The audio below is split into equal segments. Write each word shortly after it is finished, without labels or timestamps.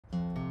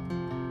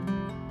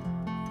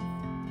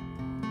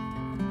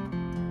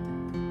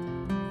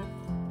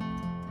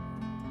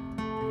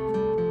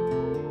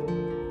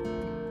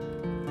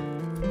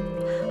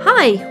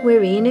Hi,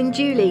 we're Ian and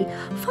Julie.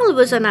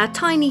 Follow us on our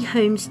tiny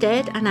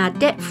homestead and our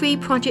debt-free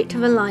project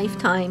of a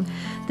lifetime,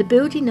 the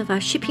building of our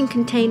shipping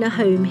container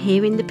home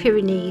here in the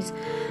Pyrenees,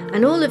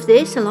 and all of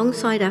this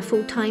alongside our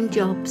full-time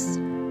jobs.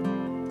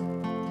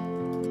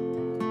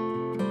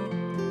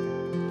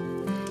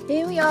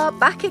 Here we are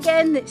back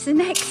again. It's the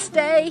next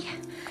day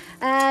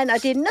and I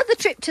did another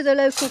trip to the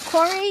local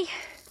quarry.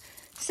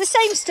 It's the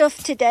same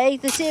stuff today,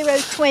 the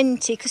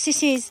 020, because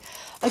this is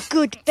a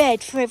good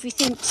bed for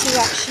everything to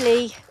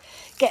actually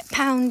get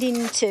pound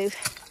into.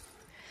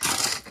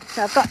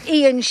 So I've got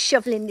Ian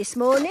shoveling this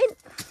morning.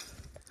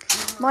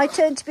 My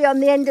turn to be on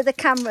the end of the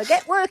camera.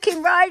 Get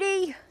working,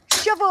 Righty.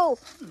 Shovel,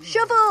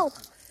 shovel.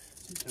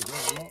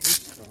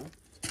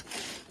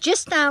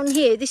 Just down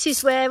here, this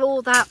is where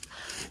all that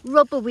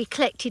rubber we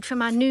collected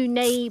from our new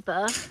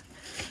neighbour,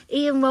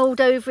 Ian rolled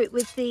over it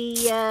with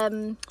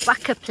the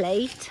whacker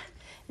plate,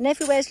 and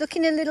everywhere's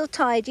looking a little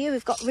tidier.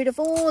 We've got rid of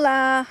all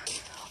our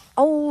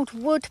old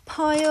wood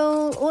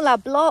pile, all our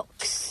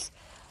blocks,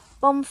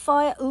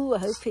 bonfire. Ooh, I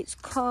hope it's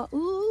car.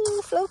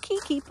 Ooh, Floki,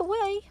 keep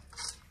away.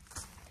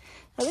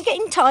 So we're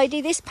getting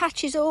tidy. This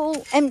patch is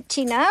all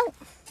empty now.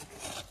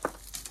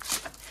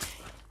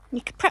 You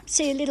could perhaps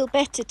see a little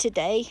better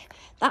today.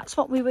 That's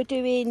what we were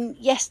doing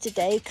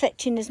yesterday,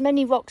 collecting as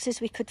many rocks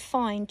as we could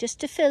find just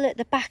to fill at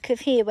the back of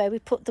here where we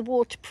put the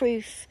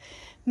waterproof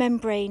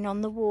membrane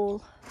on the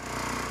wall.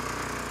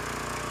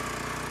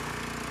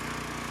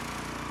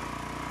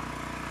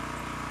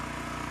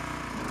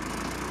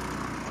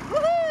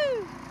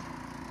 Woohoo!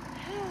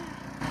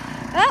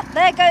 Oh,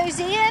 there goes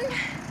Ian.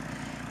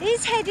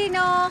 He's heading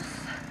off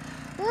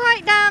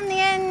right down the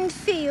end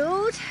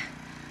field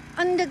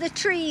under the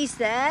trees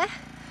there.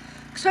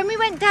 Because when we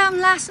went down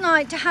last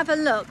night to have a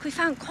look, we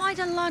found quite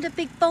a lot of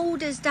big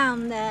boulders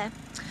down there.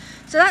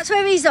 So that's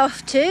where he's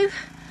off to,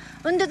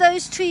 under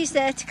those trees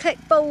there to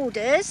collect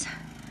boulders.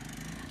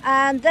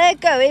 And they're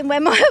going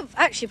where my,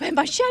 actually where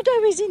my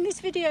shadow is in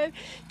this video,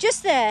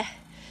 just there.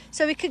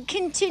 So we could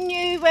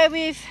continue where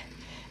we've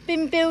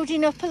been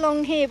building up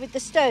along here with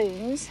the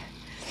stones.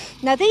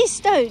 Now these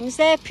stones,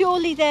 they're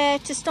purely there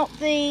to stop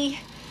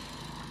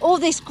all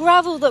this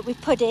gravel that we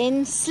put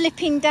in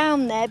slipping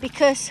down there,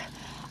 because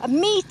a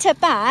metre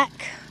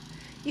back,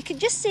 you can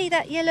just see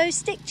that yellow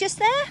stick just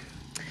there.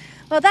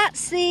 Well,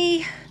 that's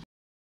the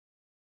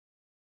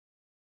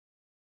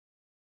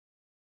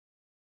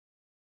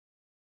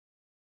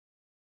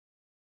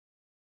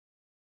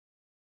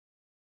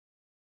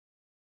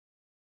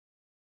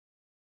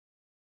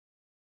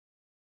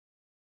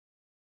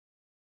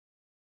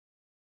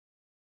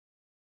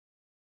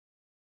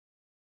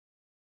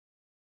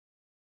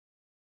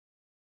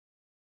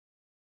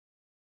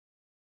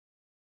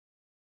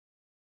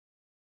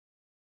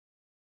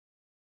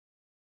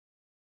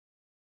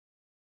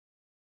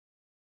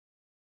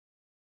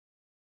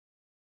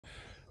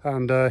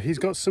and he's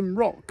got some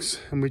rocks,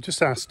 and we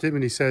just asked him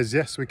and he says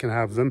yes, we can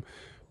have them.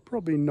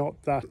 Probably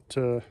not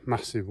that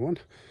massive one,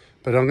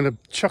 but I'm going to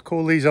chuck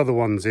all these other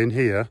ones in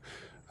here,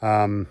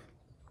 and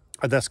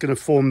that's going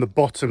to form the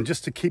bottom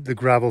just to keep the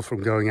gravel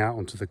from going out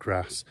onto the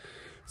grass.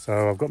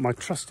 So I've got my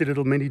trusty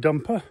little mini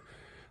dumper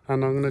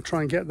and I'm going to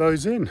try and get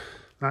those in.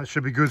 That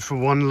should be good for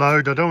one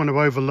load. I don't want to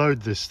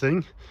overload this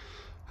thing.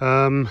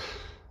 Right,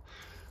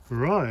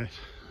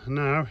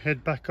 now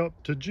head back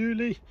up to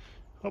Julie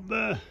up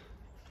there.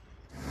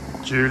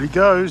 Julie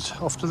goes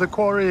off to the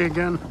quarry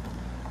again.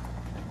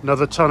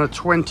 Another ton of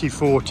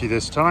 2040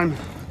 this time.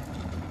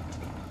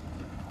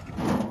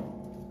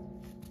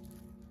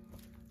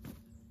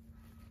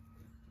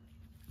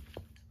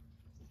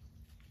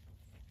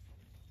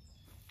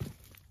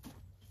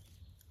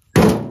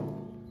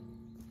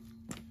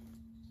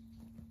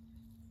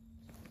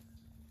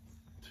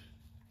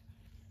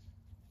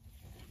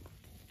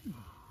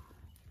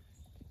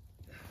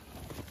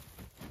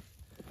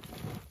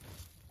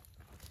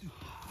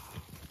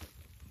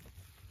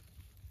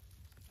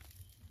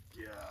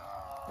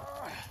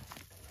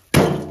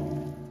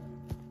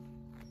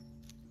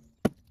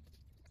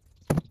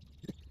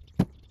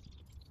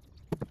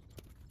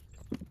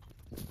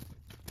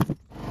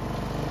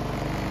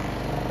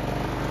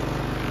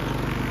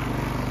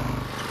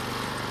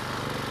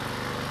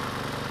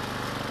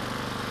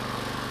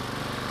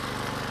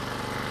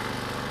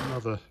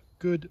 Another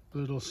good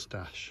little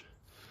stash.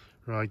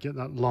 Right, get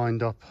that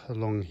lined up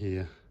along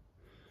here.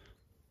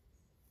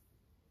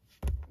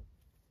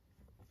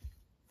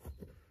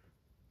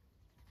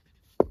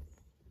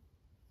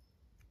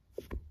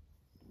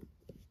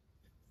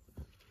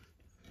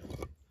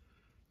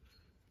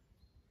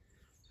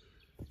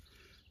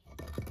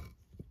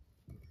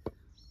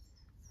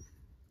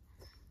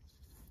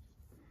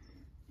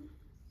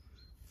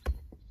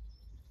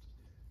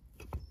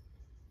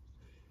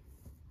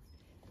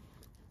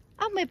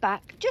 And we're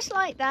back, just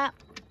like that.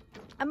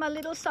 And my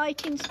little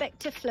site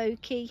inspector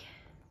Floki.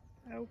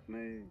 Help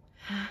me.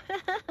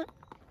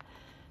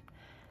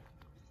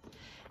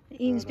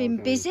 Ian's been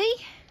busy.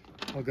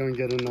 I'll go and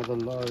get another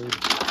load.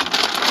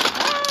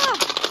 Ah!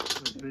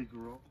 The big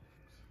rock.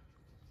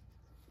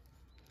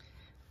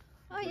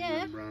 Oh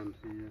yeah. Around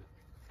here.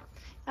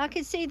 I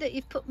can see that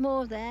you've put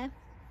more there.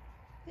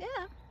 Yeah.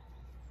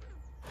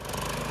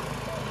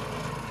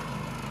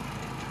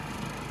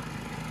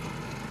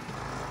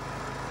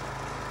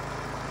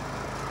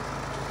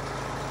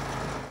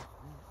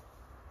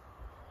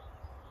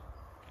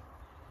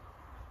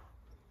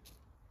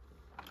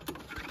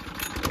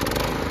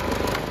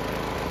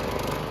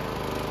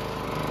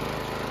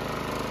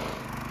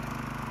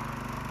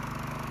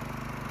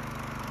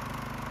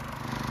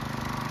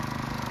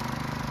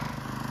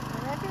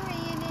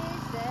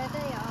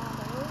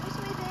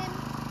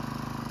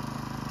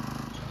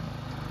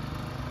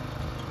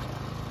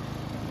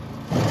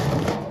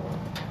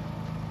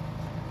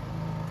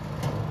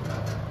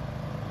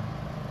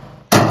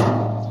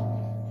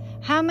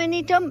 How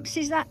many dumps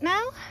is that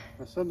now?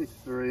 That's only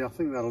 3. I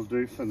think that'll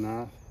do for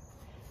now.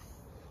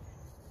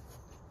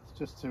 It's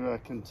just to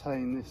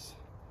contain this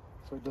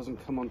so it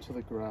doesn't come onto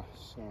the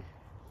grass.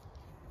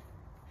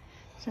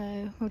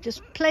 So we'll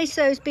just place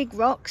those big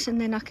rocks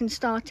and then I can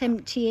start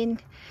emptying.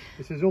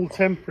 This is all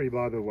temporary,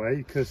 by the way,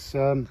 because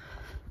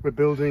we're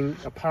building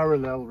a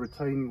parallel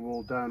retaining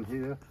wall down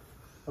here,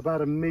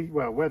 about a metre,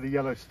 well, where the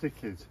yellow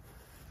stick is.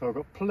 So I've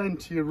got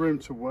plenty of room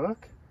to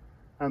work.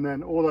 And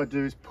then all I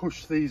do is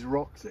push these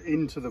rocks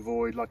into the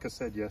void, like I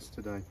said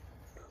yesterday.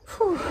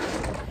 Whew.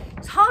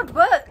 It's hard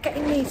work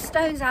getting these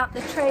stones out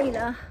the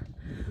trailer.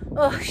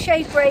 Oh,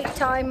 shave break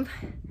time.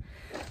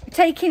 We're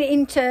taking it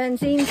in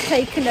turns. Ian's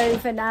taken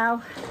over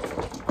now.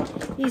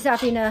 He's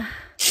having a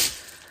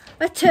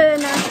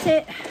turn at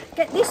it.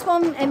 Get this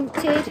one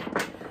emptied.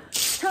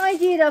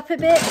 Tidy it up a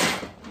bit.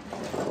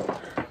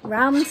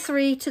 Round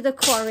 3 to the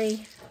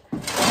quarry.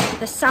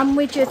 The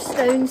sandwich of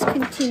stones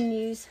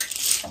continues.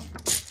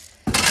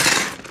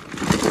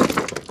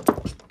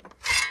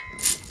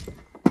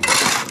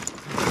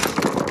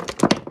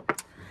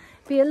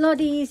 Be a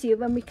lot easier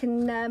when we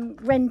can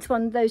rent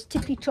one of those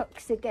tippy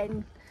trucks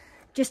again,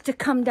 just to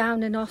come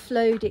down and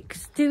offload it.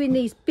 'Cause doing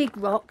these big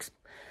rocks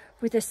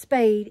with a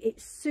spade,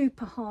 it's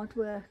super hard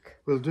work.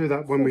 We'll do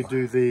that when we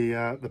do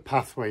the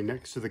pathway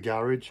next to the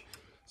garage.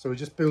 So we're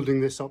just building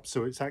this up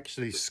so it's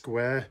actually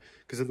square,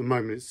 because at the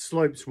moment it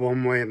slopes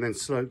one way and then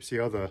slopes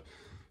the other.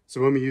 So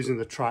when we're using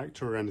the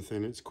tractor or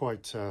anything, it's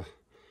quite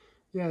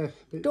yeah, a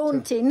bit,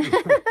 daunting.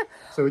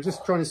 So we're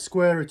just trying to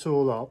square it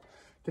all up,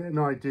 get an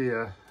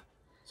idea.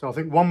 So I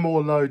think one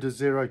more load of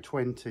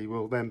 0.20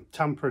 will then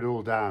tamper it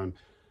all down,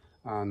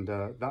 and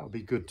that'll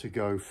be good to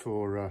go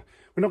for...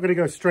 we're not going to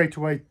go straight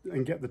away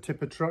and get the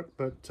tipper truck,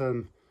 but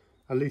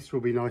at least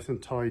we'll be nice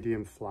and tidy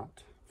and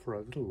flat for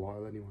a little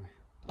while anyway.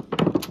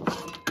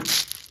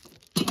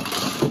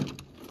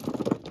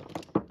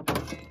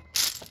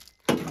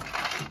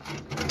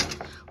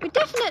 We're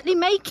definitely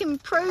making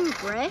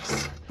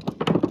progress.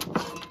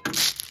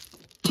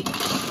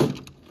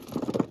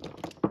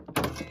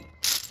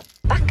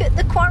 Back at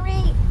the quarry.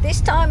 This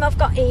time I've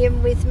got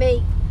Ian with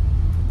me.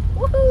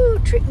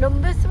 Woohoo! Trip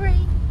number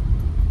 3.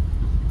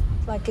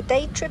 It's like a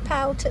day trip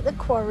out at the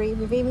quarry.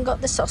 We've even got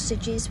the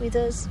sausages with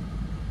us.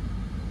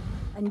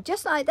 And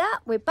just like that,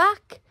 we're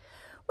back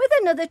with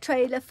another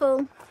trailer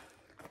full.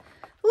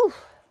 Ooh,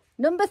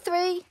 number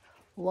 3.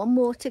 1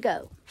 more to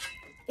go.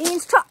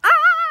 Ian's trying...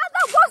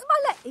 that was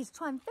my leg! He's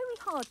trying very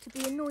hard to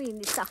be annoying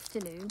this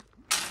afternoon,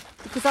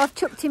 because I've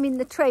chucked him in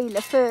the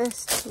trailer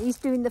first. He's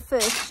doing the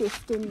first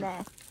shift in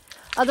there.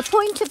 The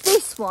point of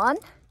this one,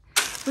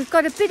 we've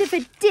got a bit of a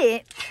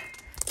dip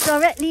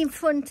directly in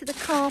front of the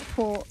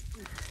carport.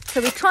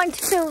 So we're trying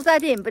to fill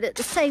that in, but at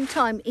the same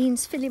time,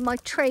 Ian's filling my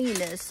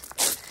trailers.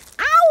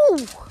 Ow!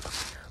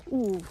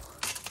 Ooh,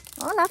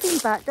 I'll have him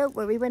back, don't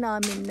worry, when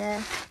I'm in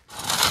there.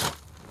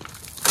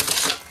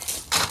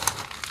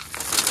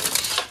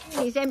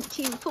 He's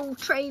emptying full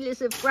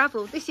trailers of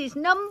gravel. This is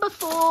number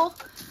 4.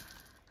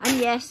 And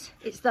yes,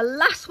 it's the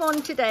last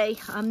one today.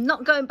 I'm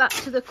not going back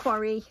to the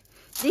quarry.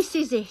 This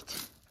is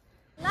it.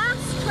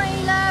 Last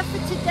trailer for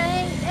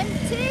today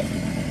emptied.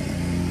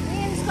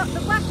 Ian's got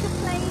the whacker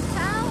plate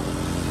out.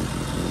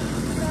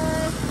 So,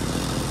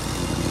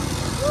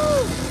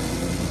 woo,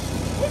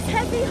 it's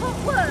heavy hot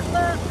work,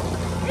 but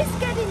it's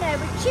getting there.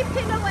 We're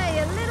chipping away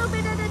a little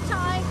bit at a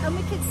time, and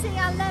we can see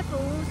our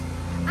levels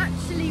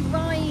actually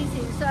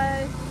rising.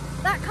 So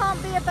that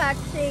can't be a bad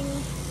thing.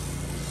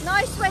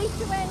 Nice way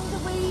to end the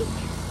week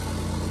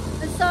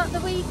and start the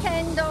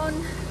weekend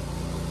on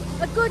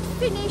a good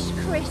finished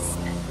crisp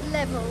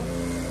level.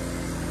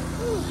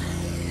 Ooh.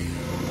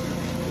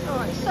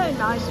 Oh, it's so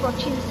nice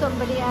watching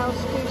somebody else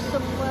do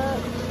some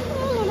work.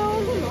 La, la,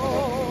 la,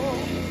 la.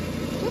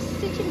 Just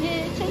sitting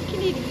here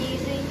taking it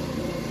easy.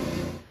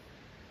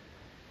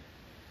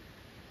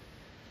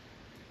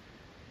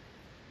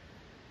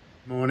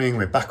 Morning,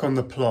 we're back on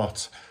the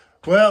plot.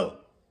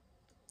 Well,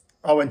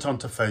 I went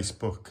onto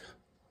Facebook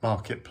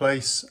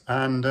Marketplace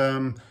and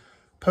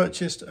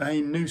purchased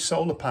a new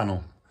solar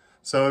panel.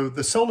 So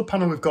the solar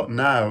panel we've got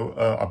now,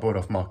 I bought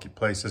off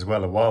Marketplace as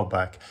well a while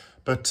back,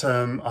 but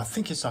I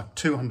think it's like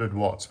 200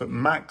 watts, but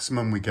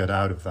maximum we get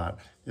out of that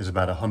is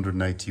about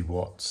 180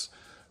 watts.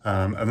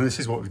 And this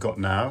is what we've got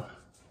now.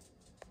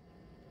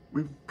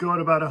 We've got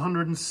about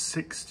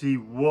 160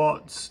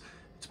 watts.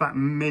 It's about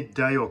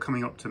midday or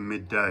coming up to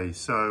midday.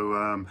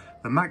 So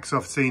the max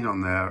I've seen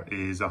on there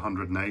is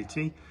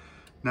 180.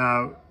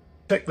 Now,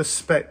 check the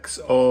specs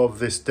of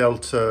this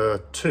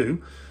Delta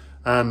 2,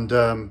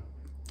 and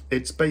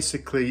it's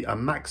basically a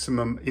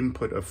maximum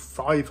input of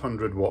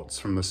 500 watts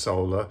from the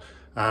solar,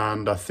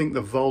 and I think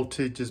the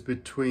voltage is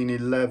between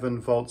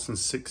 11 volts and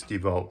 60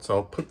 volts.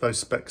 I'll put those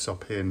specs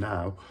up here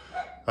now.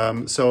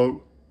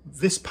 So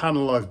this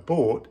panel I've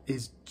bought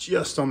is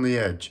just on the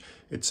edge.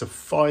 It's a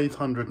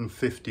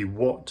 550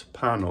 watt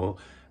panel,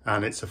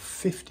 and it's a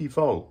 50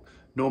 volt,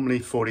 normally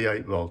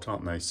 48 volt,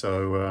 aren't they?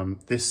 So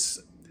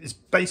this is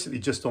basically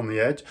just on the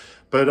edge,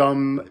 but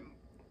I'm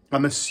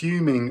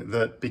assuming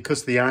that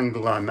because the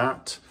angle I'm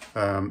at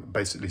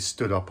basically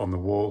stood up on the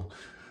wall,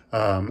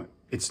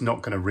 it's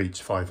not going to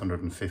reach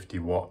 550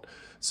 watt.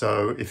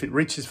 So if it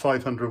reaches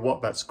 500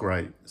 watt, that's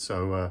great.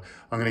 So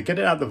I'm going to get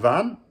it out of the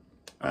van.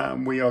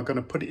 We are going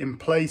to put it in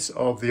place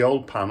of the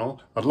old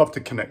panel. I'd love to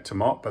connect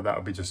them up, but that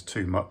would be just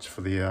too much for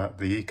the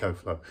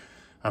EcoFlow.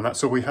 And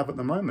that's all we have at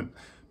the moment.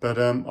 But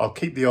I'll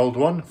keep the old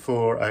one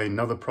for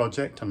another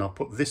project, and I'll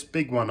put this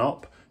big one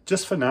up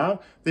just for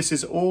now. This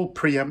is all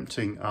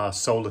preempting our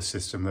solar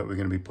system that we're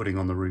going to be putting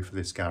on the roof of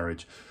this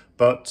garage.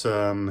 But,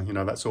 you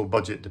know, that's all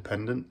budget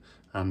dependent,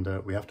 and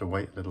we have to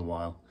wait a little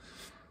while.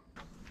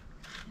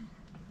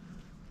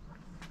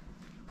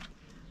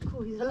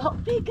 Oh, he's a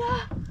lot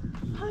bigger.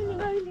 Holy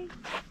moly.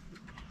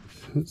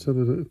 Let's have a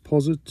look at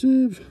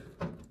positive.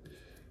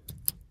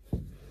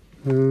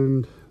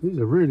 And these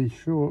are really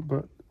short,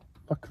 but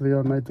luckily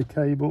I made the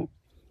cable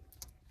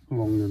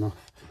long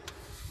enough.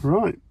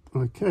 Right,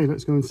 okay,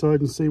 let's go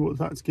inside and see what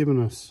that's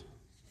given us.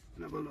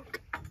 Have a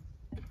look.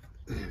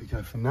 There we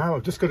go. For now,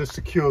 I've just got to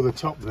secure the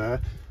top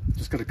there.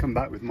 Just got to come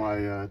back with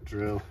my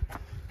drill.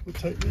 We'll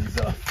take these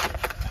off.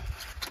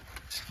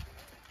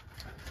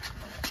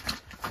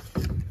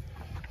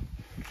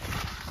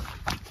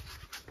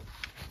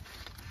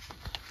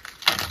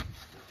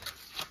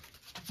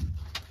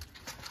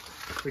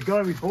 The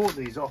guy we bought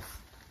these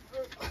off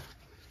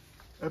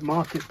at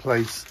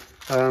Marketplace,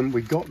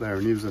 we got there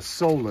and he was a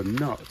solar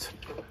nut.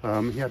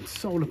 He had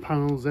solar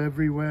panels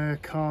everywhere,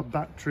 car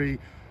battery,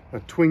 a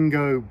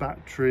Twingo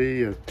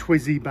battery, a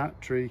Twizy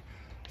battery.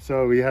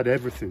 So he had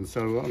everything.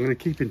 So I'm going to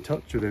keep in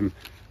touch with him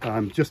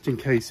just in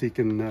case he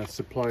can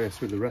supply us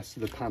with the rest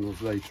of the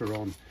panels later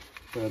on.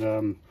 But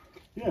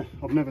yeah,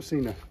 I've never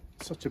seen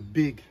such a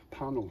big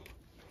panel.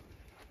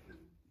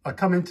 I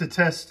come in to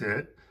test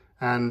it,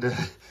 and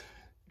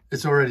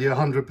it's already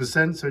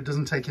 100%, so it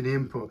doesn't take any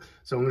input.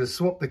 So I'm going to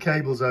swap the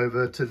cables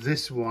over to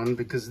this one,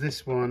 because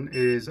this one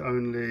is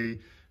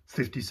only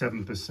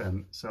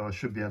 57%, so I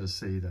should be able to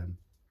see them.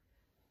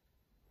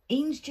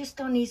 Ian's just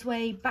on his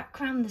way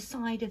back round the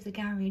side of the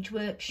garage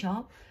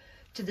workshop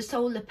to the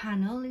solar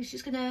panel. He's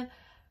just going to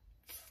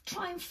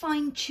try and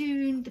fine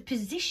tune the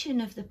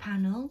position of the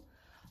panel.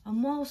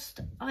 And whilst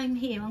I'm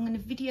here, I'm going to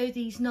video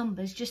these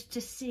numbers just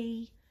to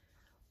see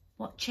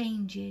what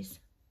changes.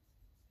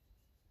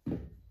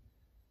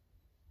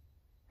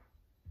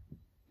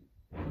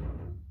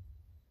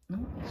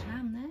 Oh, it's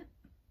round there.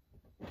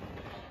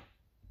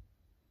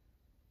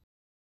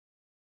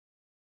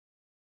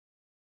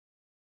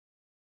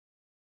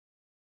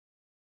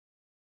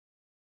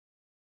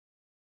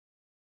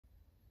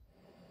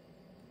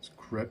 It's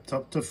crept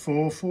up to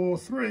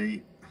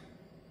 443.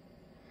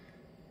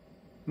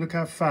 Look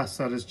how fast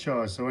that has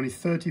charged. So only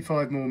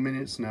 35 more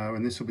minutes now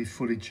and this will be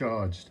fully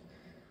charged.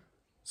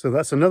 So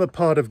that's another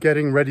part of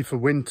getting ready for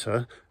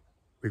winter.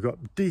 We've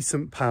got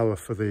decent power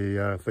for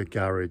the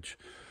garage.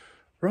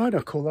 Right,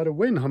 I call that a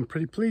win. I'm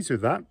pretty pleased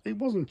with that. It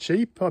wasn't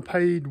cheap. I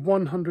paid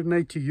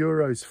 180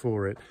 euros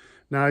for it.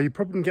 Now, you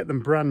probably can get them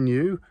brand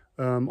new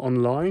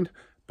online,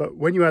 but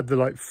when you add the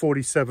like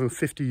 47,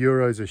 50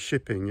 euros of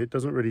shipping, it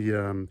doesn't really,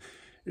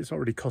 it's not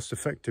really cost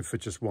effective for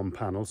just one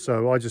panel.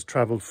 So I just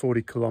traveled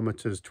 40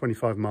 kilometers,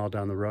 25 miles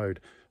down the road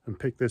and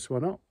picked this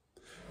one up.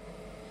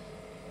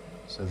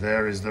 So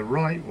there is the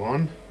right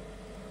one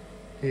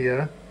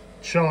here,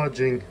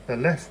 charging the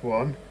left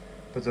one,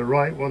 but the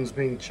right one's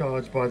being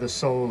charged by the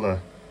solar.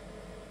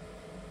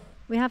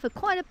 We have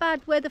quite a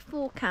bad weather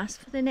forecast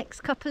for the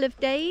next couple of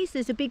days.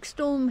 There's a big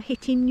storm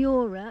hitting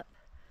Europe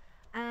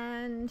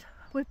and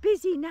we're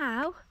busy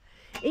now.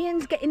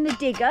 Ian's getting the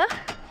digger.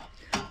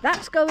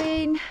 That's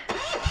going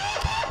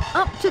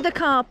up to the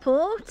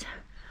carport.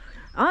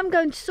 I'm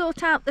going to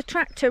sort out the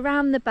tractor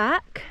round the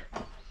back,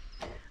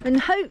 and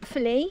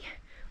hopefully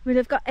we'll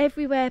have got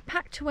everywhere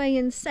packed away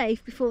and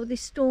safe before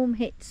this storm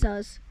hits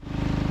us.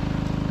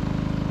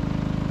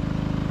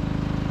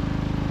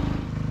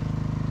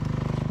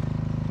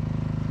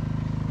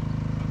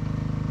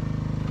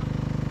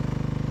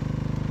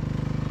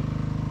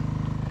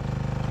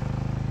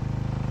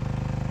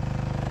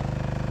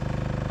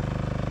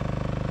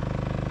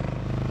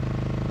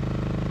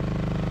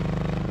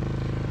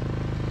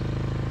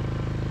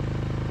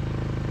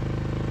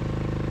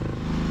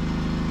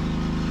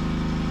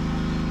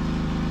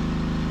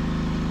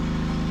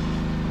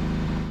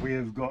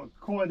 We've got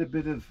quite a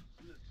bit of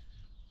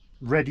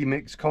ready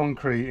mix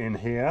concrete in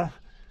here.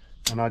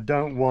 and I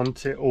don't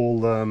want it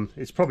all,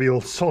 it's probably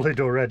all solid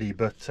already,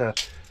 but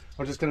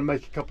I'm just going to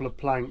make a couple of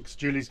planks.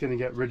 Julie's going to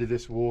get rid of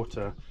this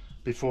water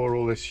before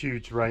all this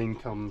huge rain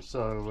comes,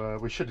 so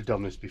we should have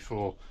done this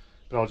before,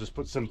 but I'll just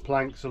put some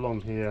planks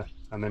along here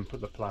and then put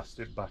the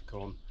plastic back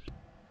on.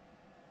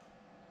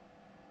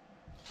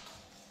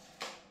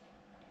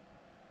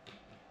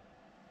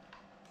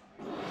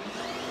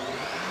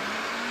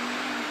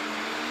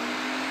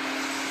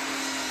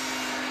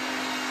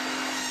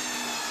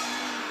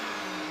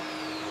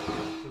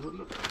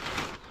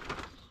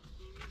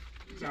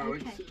 No,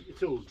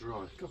 it's all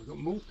dry. God, we've got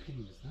more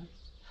pins there.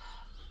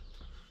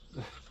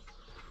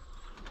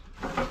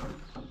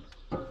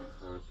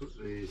 I'll put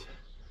these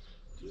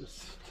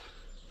just...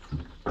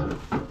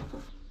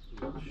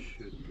 It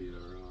should be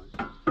alright.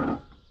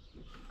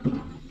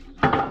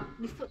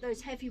 You've put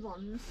those heavy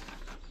ones?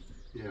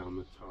 Yeah, on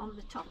the top. On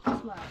the top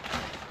as well.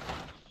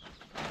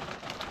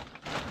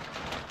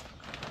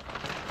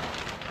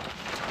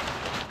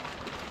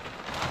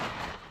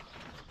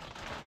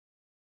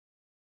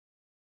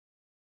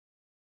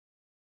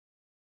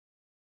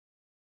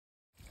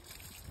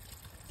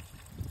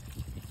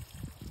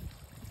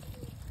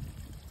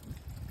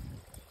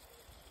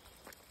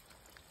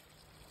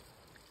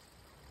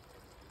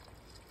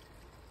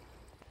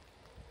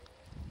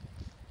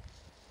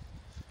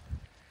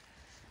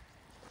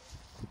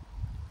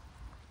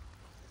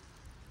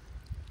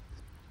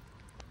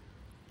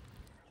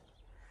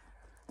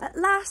 At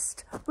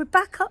last, we're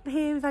back up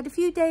here. We've had a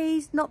few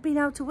days not being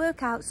able to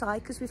work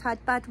outside because we've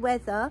had bad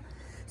weather.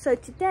 So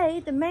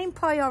today, the main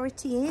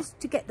priority is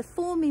to get the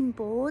forming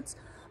boards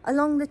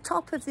along the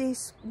top of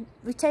this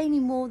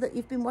retaining wall that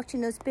you've been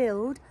watching us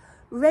build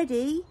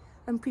ready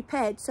and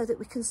prepared so that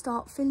we can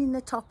start filling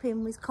the top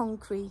in with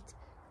concrete.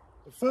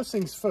 First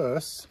things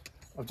first,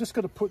 I've just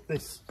got to put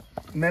this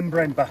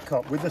membrane back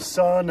up. With the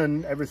sun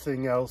and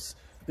everything else,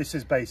 this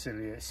is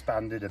basically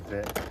expanded a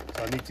bit.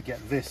 So I need to get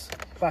this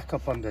back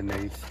up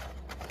underneath.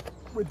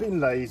 We've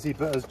been lazy,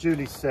 but as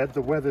Julie said,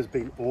 the weather's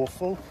been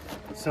awful.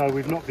 So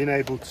we've not been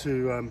able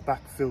to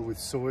backfill with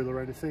soil or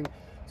anything.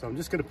 So I'm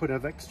just going to put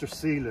an extra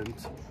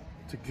sealant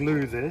to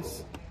glue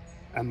this,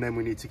 and then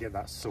we need to get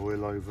that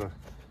soil over.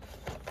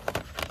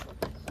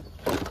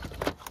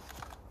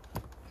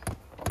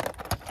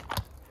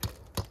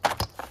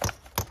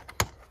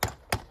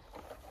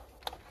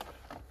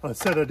 I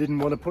said I didn't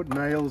want to put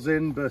nails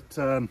in, but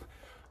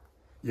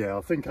yeah,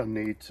 I think I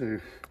need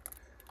to.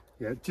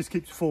 Yeah, it just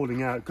keeps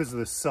falling out because of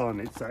the sun.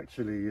 It's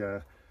actually,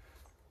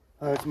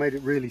 it's made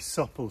it really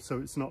supple, so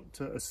it's not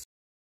as...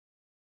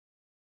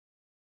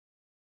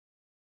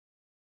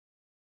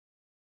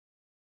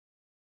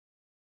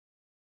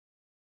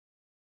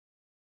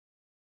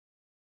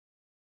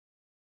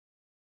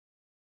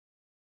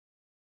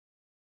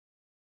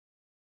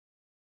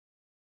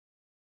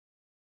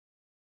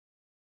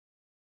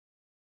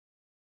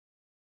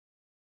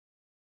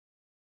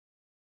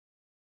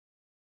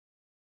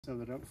 so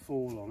they don't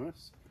fall on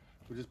us.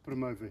 We'll just put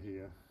them over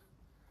here.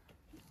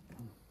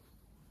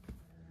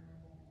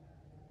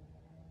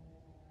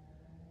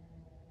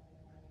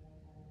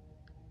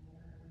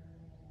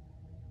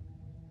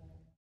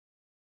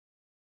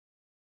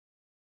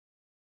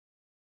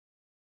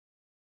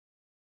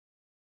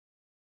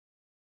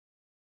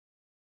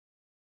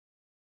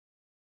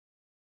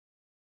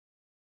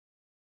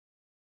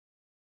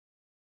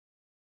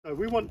 So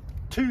we want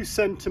 2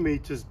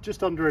 centimetres,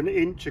 just under an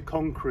inch of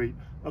concrete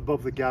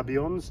above the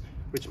gabions,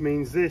 which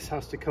means this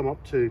has to come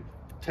up to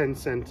 10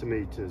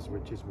 centimetres,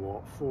 which is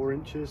what, 4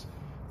 inches?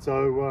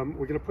 So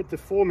we're going to put the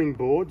forming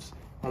boards,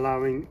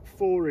 allowing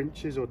 4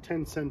 inches or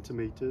 10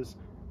 centimetres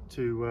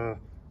to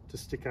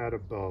stick out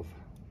above.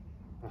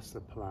 That's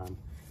the plan.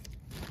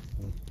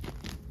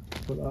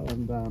 Put that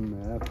one down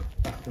there,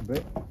 back a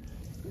bit.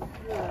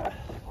 Yeah.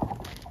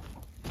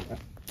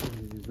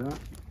 Use that.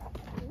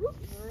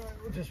 Alright,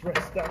 we'll just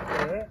rest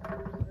that there,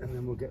 and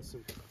then we'll get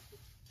some.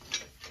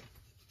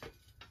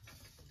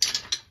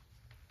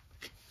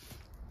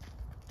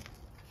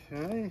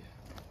 Okay.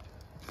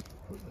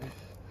 Put this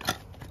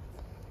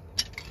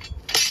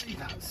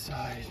that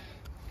side.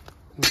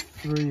 And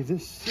 3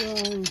 this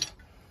side.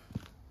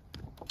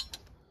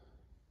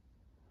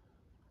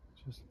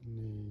 Just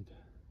need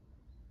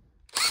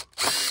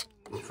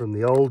from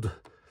the old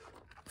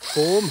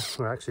form,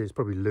 or actually it's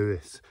probably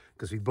Lewis,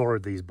 because we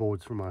borrowed these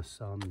boards from our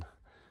son.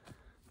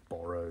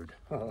 Borrowed.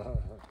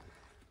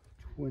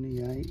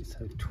 28,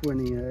 so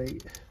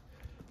 28,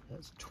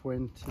 that's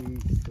 20,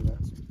 so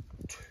that's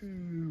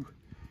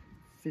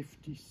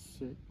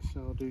 256,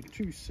 I'll do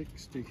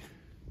 260.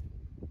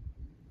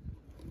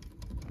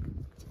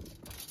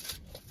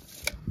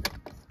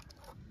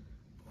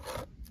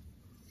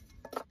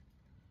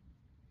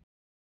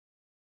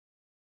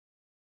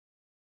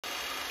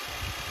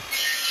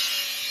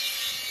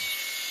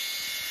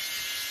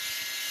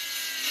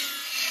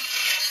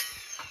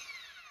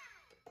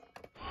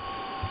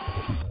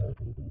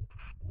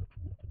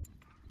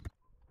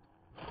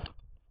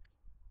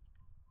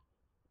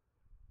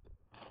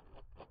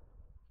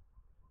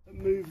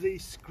 Move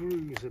these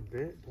screws a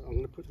bit. I'm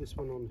going to put this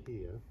one on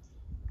here.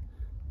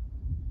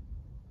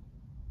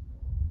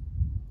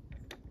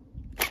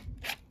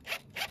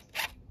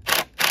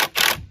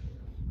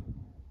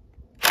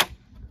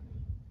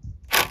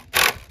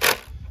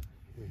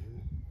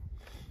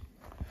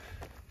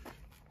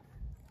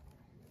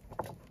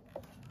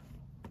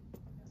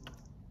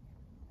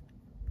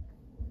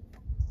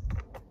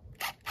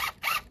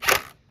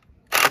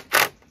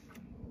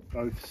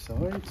 both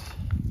sides.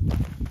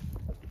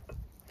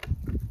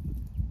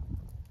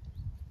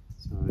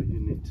 So you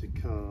need to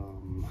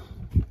come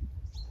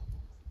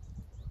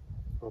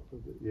up a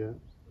bit, yeah.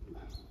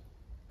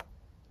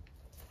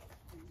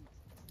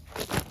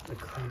 The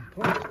clamp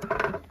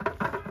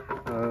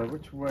on.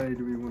 Which way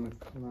do we want to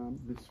clamp?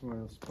 This way,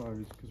 I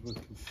suppose, because we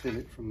can fill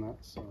it from that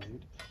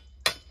side.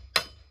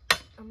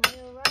 Am I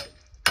all right?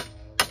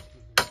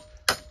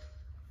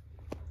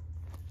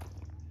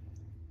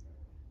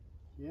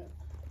 Yeah.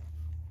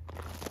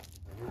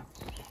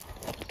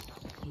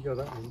 You got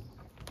that one.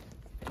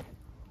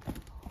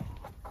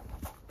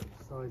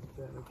 Side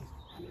better.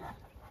 Yeah.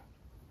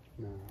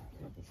 No,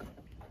 not this one.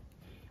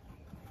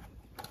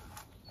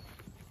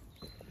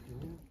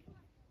 Yeah.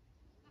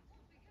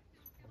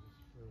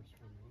 First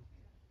one.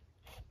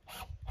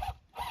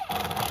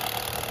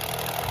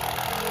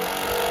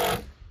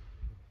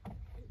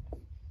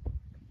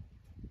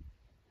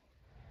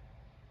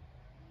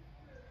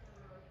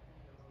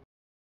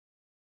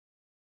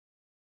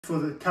 For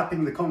the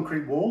capping the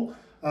concrete wall,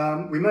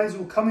 we may as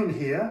well come in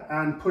here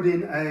and put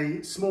in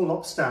a small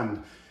op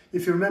stand.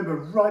 If you remember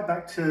right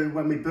back to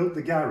when we built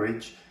the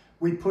garage,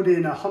 we put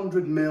in a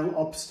 100mm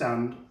op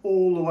stand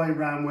all the way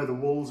around where the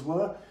walls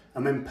were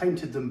and then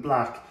painted them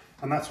black,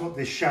 and that's what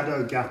this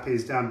shadow gap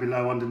is down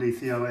below underneath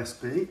the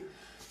OSB.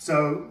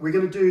 So we're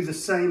going to do the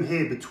same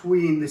here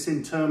between this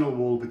internal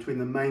wall, between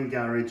the main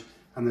garage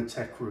and the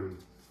tech room.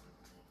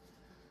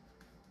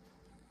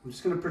 I'm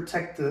just going to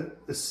protect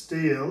the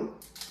steel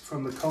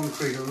from the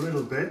concrete a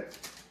little bit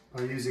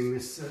by using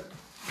this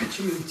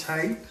bitumen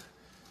tape.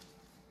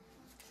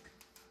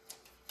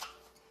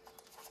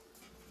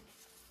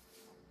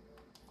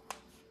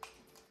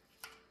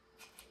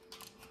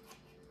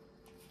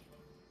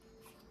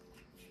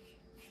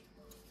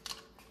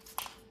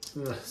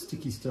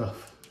 Sticky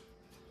stuff.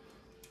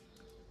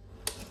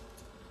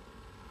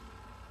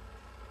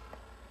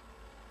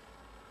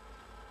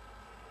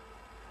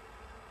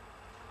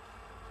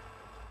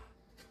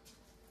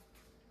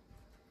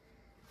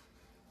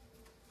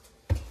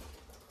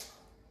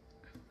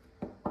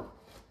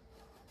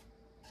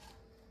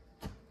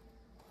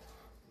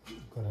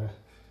 Got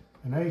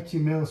an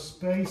 80mm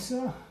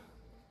spacer.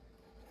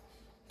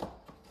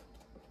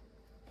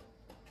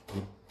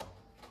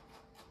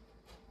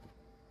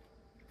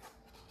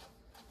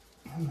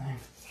 And then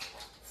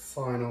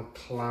final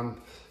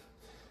clamp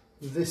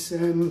this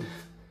end.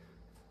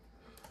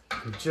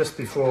 And just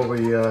before we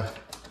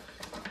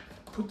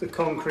put the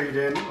concrete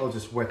in, I'll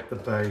just wet the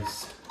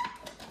base.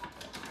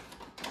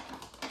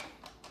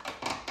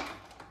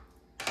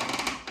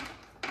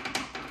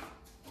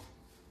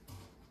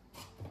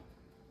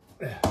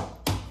 There.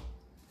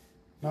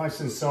 Nice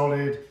and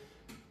solid.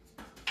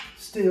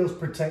 Steel's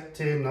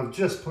protected, and I've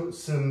just put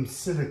some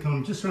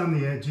silicone just around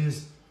the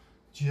edges,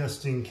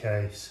 just in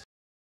case.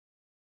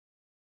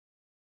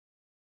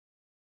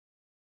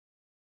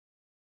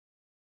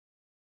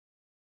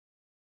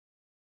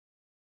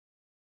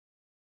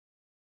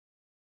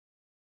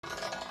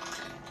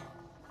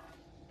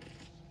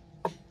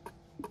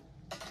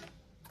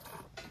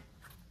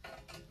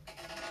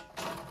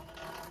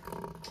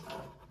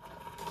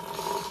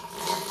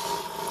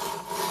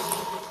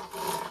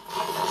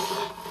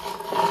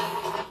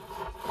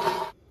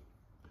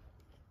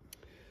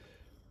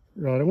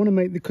 Right, I want to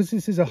make, because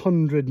this is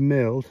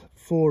 100mm,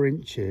 4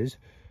 inches,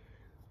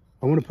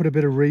 I want to put a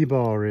bit of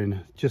rebar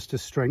in just to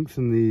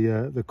strengthen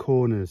the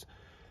corners.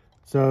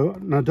 So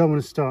and I don't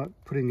want to start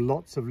putting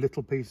lots of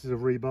little pieces of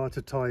rebar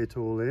to tie it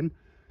all in.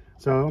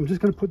 So I'm just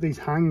going to put these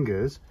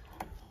hangers,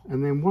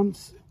 and then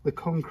once the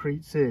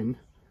concrete's in,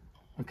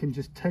 I can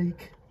just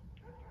take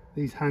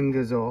these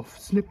hangers off,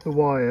 snip the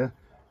wire,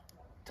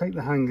 take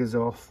the hangers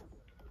off,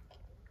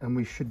 and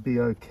we should be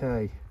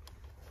okay.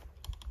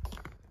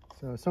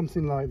 So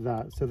something like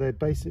that. So they're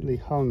basically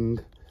hung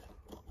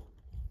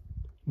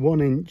 1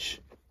 inch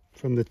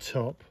from the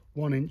top,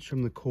 1 inch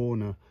from the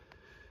corner.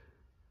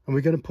 And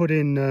we're going to put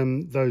in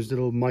those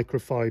little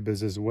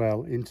microfibers as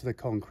well into the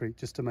concrete,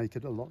 just to make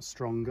it a lot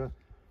stronger.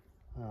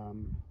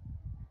 And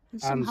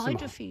some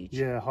hydrofuge.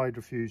 Yeah,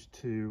 hydrofuge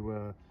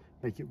to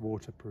make it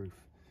waterproof.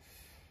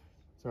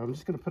 So I'm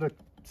just going to put a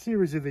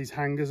series of these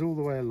hangers all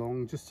the way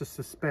along just to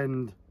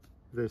suspend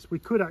this. We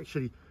could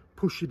actually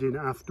push it in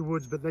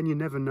afterwards, but then you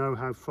never know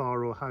how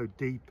far or how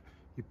deep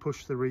you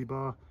push the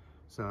rebar.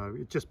 So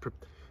it's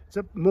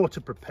more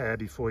to prepare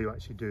before you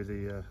actually do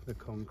the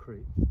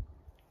concrete.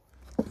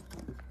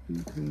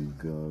 You can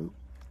go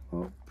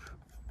up.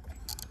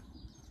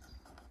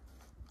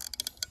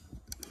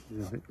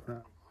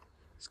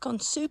 It's gone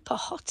super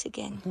hot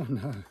again. Oh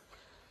no.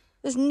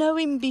 There's no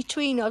in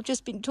between. I've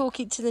just been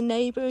talking to the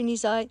neighbour and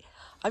he's like,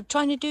 I'm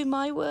trying to do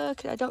my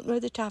work and I don't know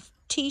whether to have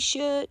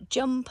t-shirt,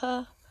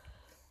 jumper.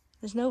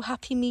 There's no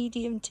happy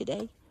medium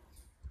today.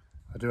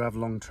 I do have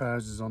long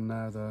trousers on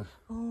now though.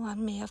 Oh, and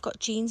me, I've got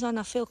jeans on.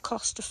 I feel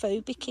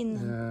claustrophobic in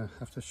them. Yeah,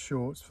 after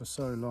shorts for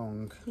so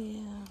long.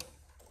 Yeah.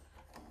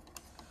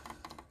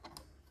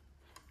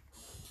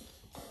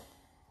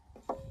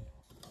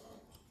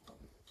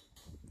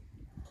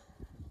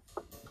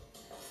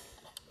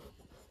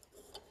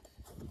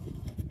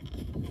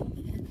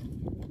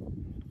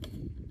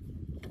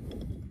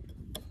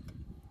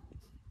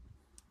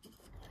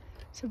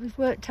 So we've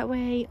worked our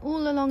way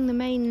all along the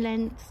main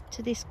length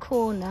to this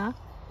corner,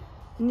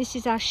 and this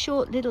is our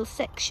short little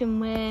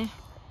section where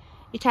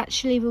it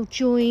actually will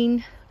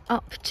join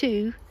up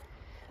to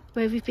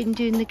where we've been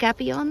doing the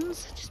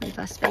gabions. Just move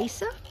our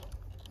spacer.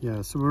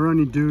 Yeah, so we're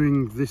only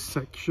doing this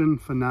section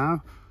for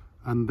now,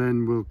 and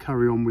then we'll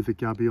carry on with the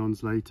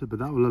gabions later, but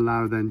that will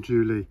allow then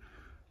Julie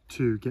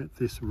to get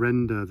this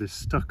render, this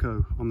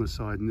stucco on the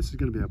side, and this is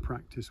going to be our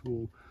practice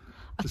wall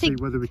to see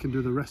whether we can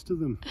do the rest of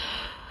them.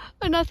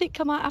 And I think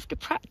I might have to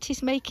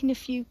practice making a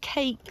few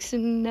cakes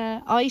and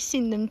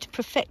icing them to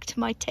perfect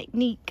my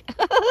technique.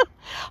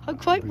 I'm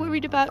quite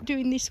worried about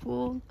doing this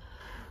wall.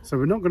 So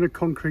we're not going to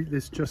concrete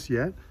this just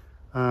yet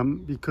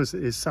because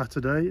it is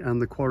Saturday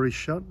and the quarry's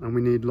shut, and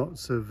we need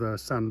lots of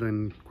sand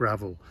and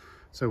gravel.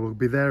 So we'll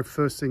be there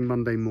first thing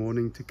Monday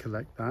morning to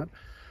collect that,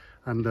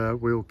 and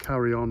we'll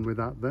carry on with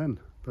that then.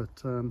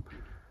 But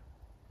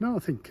no, I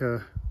think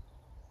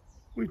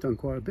we've done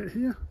quite a bit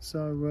here.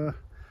 So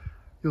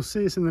you'll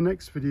see us in the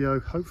next video,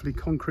 hopefully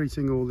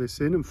concreting all this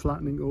in and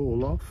flattening it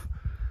all off.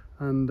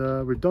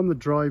 And we've done the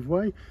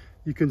driveway.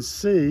 You can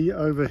see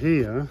over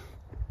here,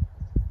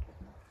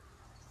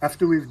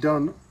 after we've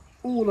done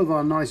all of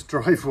our nice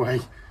driveway,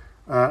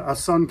 our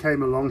son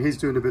came along. He's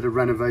doing a bit of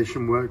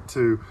renovation work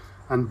too,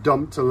 and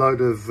dumped a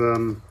load of,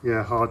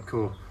 yeah,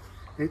 hardcore.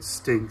 It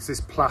stinks. This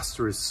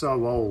plaster is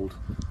so old.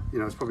 You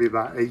know, it's probably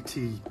about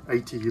 80,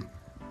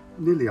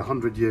 nearly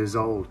 100 years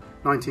old.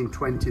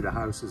 1920 the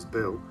house is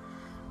built.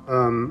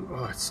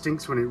 Oh, it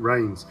stinks when it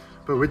rains,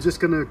 but we're just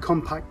going to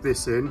compact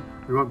this in.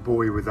 We won't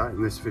bore you with that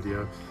in this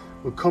video.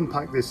 We'll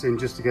compact this in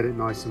just to get it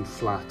nice and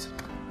flat,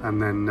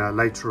 and then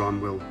later on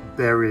we'll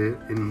bury it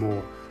in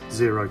more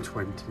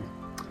 020.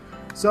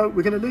 So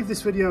we're going to leave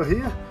this video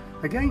here.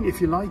 Again, if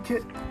you like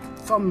it,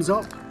 thumbs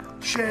up,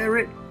 share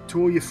it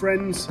to all your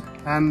friends,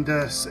 and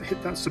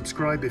hit that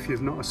subscribe if you're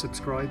not a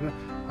subscriber,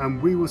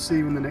 and we will see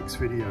you in the next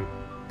video.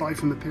 Bye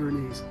from the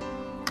Pyrenees.